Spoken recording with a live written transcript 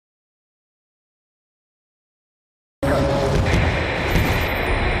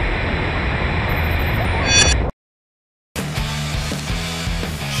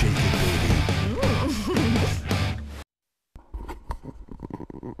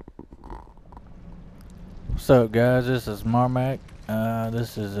What's up, guys? This is Marmac.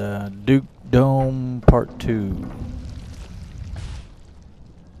 This is Duke Dome Part 2.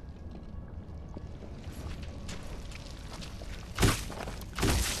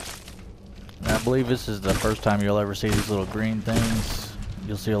 And I believe this is the first time you'll ever see these little green things.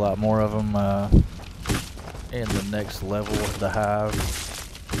 You'll see a lot more of them in the next level of the hive.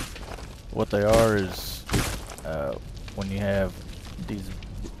 What they are is when you have these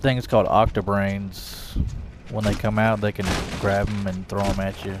things called octobrains. When they come out, they can grab them and throw them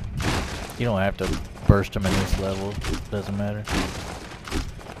at you. You don't have to burst them in this level. Doesn't matter.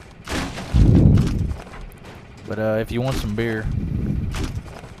 But if you want some beer,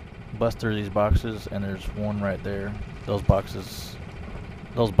 bust through these boxes, and there's one right there. Those box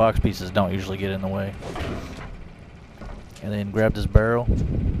pieces don't usually get in the way. And then grab this barrel,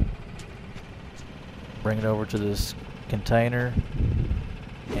 bring it over to this container,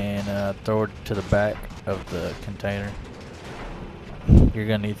 and throw it to the back of the container. You're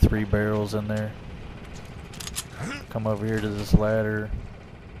gonna need 3 barrels in there. Come over here to this ladder,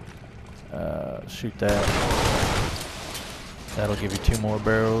 shoot that. That'll give you 2 more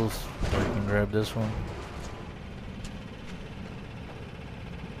barrels, or you can grab this one.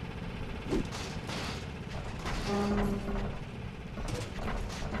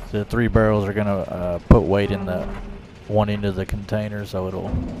 The 3 barrels are gonna put weight in the one end of the container, so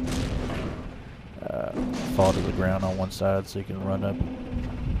it'll fall to the ground on one side, so you can run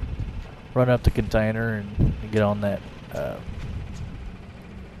up the container and get on that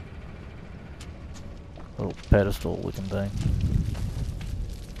little pedestal looking thing.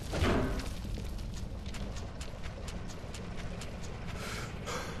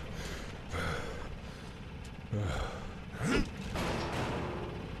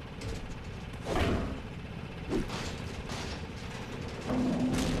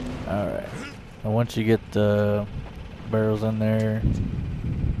 Alright, and once you get the barrels in there,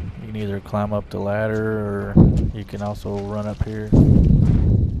 you can either climb up the ladder, or you can also run up here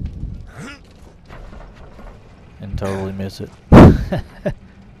and totally miss it.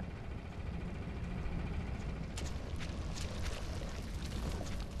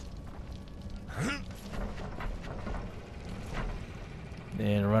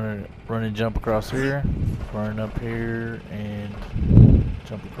 Then run and jump across here, run up here, and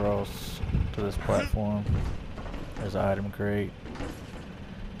jump across to this platform. There's an item crate.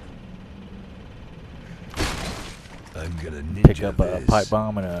 I'm gonna Pick up a pipe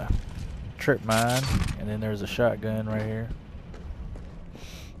bomb and a trip mine, and then there's a shotgun right here.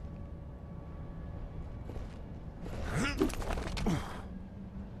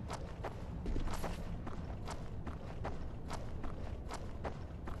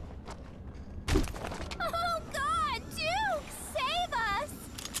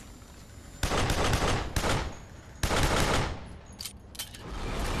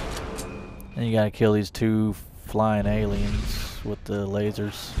 And you gotta kill these 2 flying aliens with the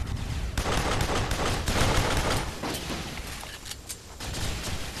lasers.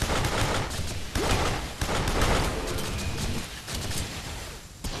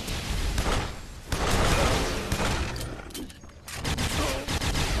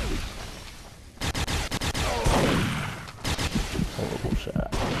 Horrible shot.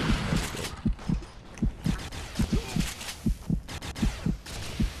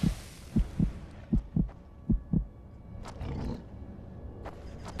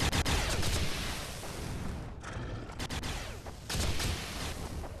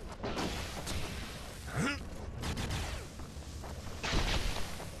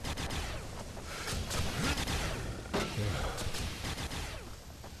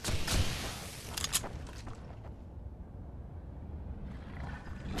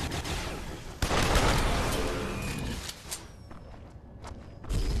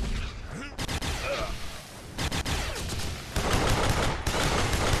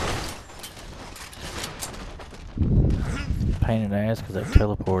 Pain in the ass because they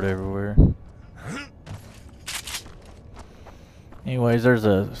teleport everywhere. Anyways, there's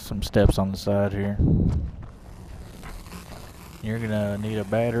some steps on the side here. You're gonna need a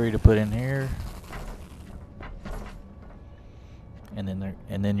battery to put in here, and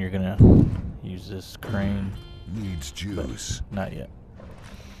then you're gonna use this crane. Needs juice. Not yet.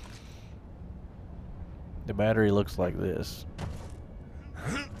 The battery looks like this,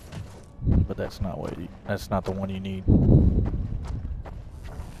 but that's not the one you need.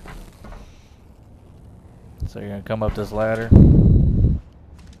 So you're gonna come up this ladder,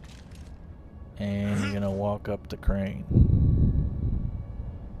 and you're gonna walk up the crane.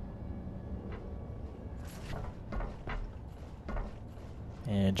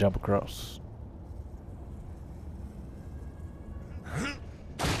 and jump across.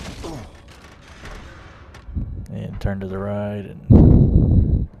 turn to the right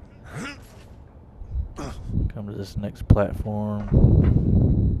and come to this next platform.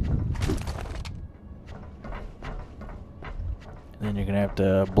 And then you're gonna have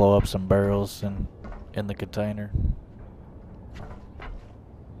to blow up some barrels in the container.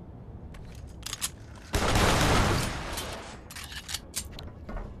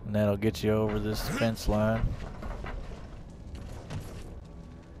 And that'll get you over this fence line.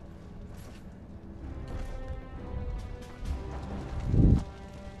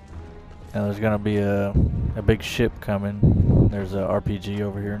 Now there's gonna be a big ship coming. There's a RPG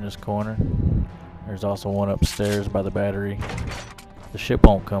over here in this corner. There's also one upstairs by the battery. The ship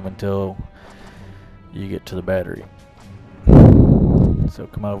won't come until you get to the battery. So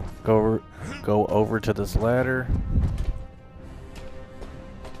come over, go over to this ladder.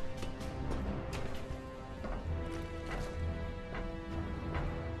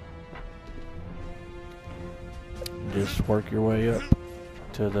 Just work your way up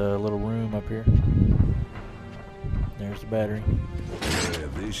to the little room up here. There's the battery. Yeah,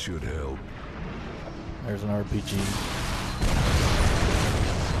 this should help. There's an RPG.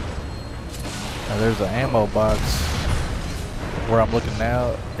 Now there's an ammo box. Where I'm looking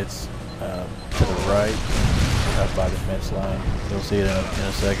now, it's to the right, up by the fence line. You'll see it in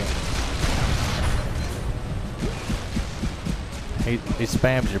a second. He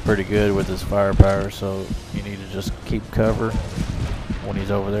spams you pretty good with his firepower, so you need to just keep cover when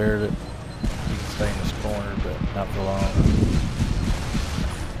he's over there. That you can stay in this corner, but not for long.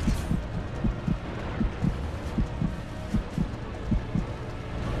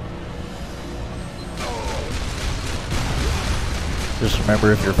 Just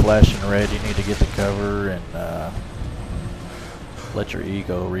remember, if you're flashing red, you need to get the cover and let your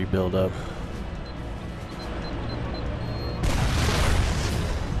ego rebuild up.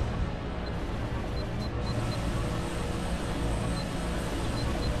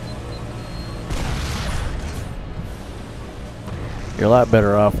 You're a lot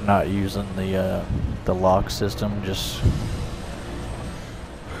better off not using the lock system. Just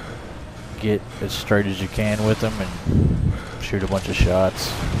get as straight as you can with them and shoot a bunch of shots.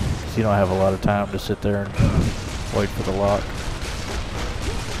 So you don't have a lot of time to sit there and wait for the lock.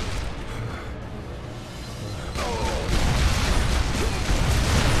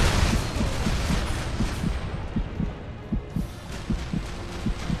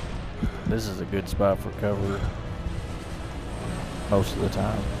 This is a good spot for cover most of the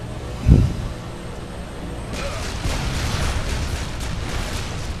time.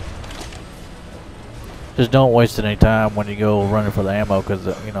 Just don't waste any time when you go running for the ammo, because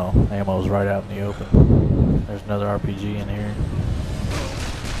you know, ammo's right out in the open. There's another RPG in here.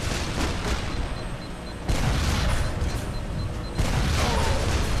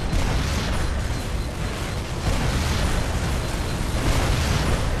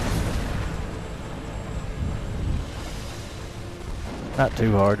 Not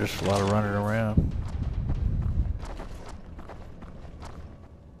too hard, just a lot of running around.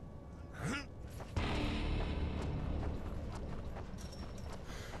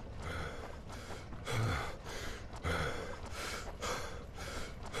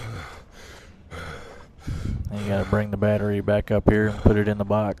 And you gotta bring the battery back up here and put it in the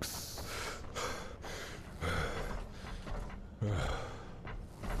box.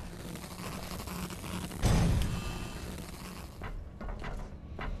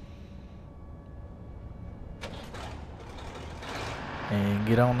 And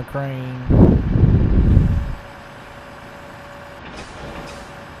get on the crane.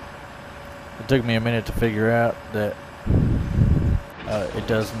 It took me a minute to figure out that it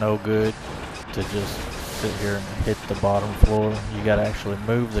does no good to just sit here and hit the bottom floor. You gotta actually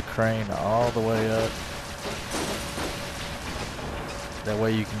move the crane all the way up. That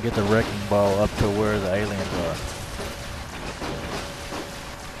way you can get the wrecking ball up to where the aliens are.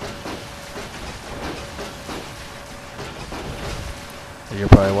 You're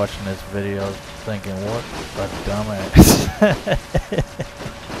probably watching this video thinking, what a dumbass.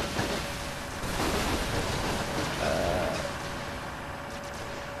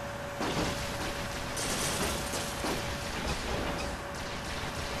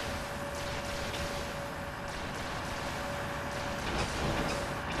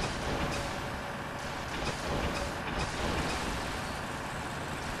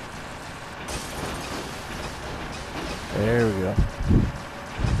 There we go.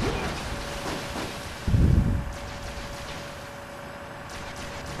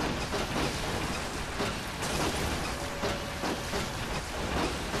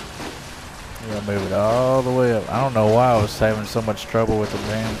 You gotta move it all the way up. I don't know why I was having so much trouble with the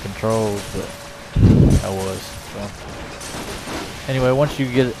damn controls, but I was. So anyway, once you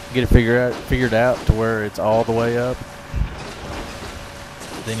get it figured out to where it's all the way up,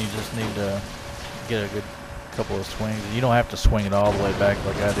 then you just need to get a good couple of swings. You don't have to swing it all the way back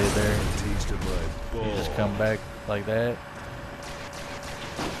like I did there. You just come back like that.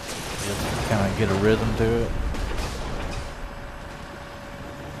 Just kind of get a rhythm to it.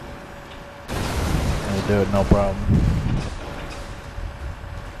 And you do it no problem.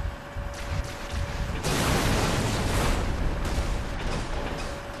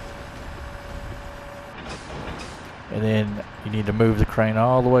 And then you need to move the crane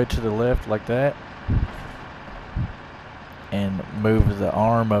all the way to the left like that. And move the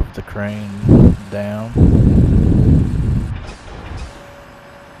arm of the crane down.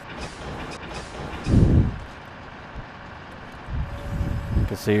 You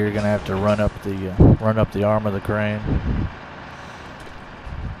can see you're gonna have to run up the arm of the crane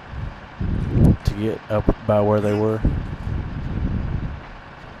to get up by where they were.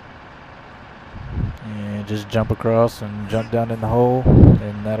 And just jump across and jump down in the hole,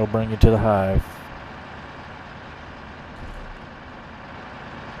 and that'll bring you to the hive.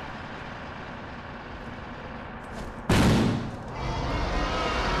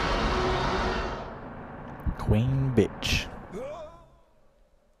 Queen bitch.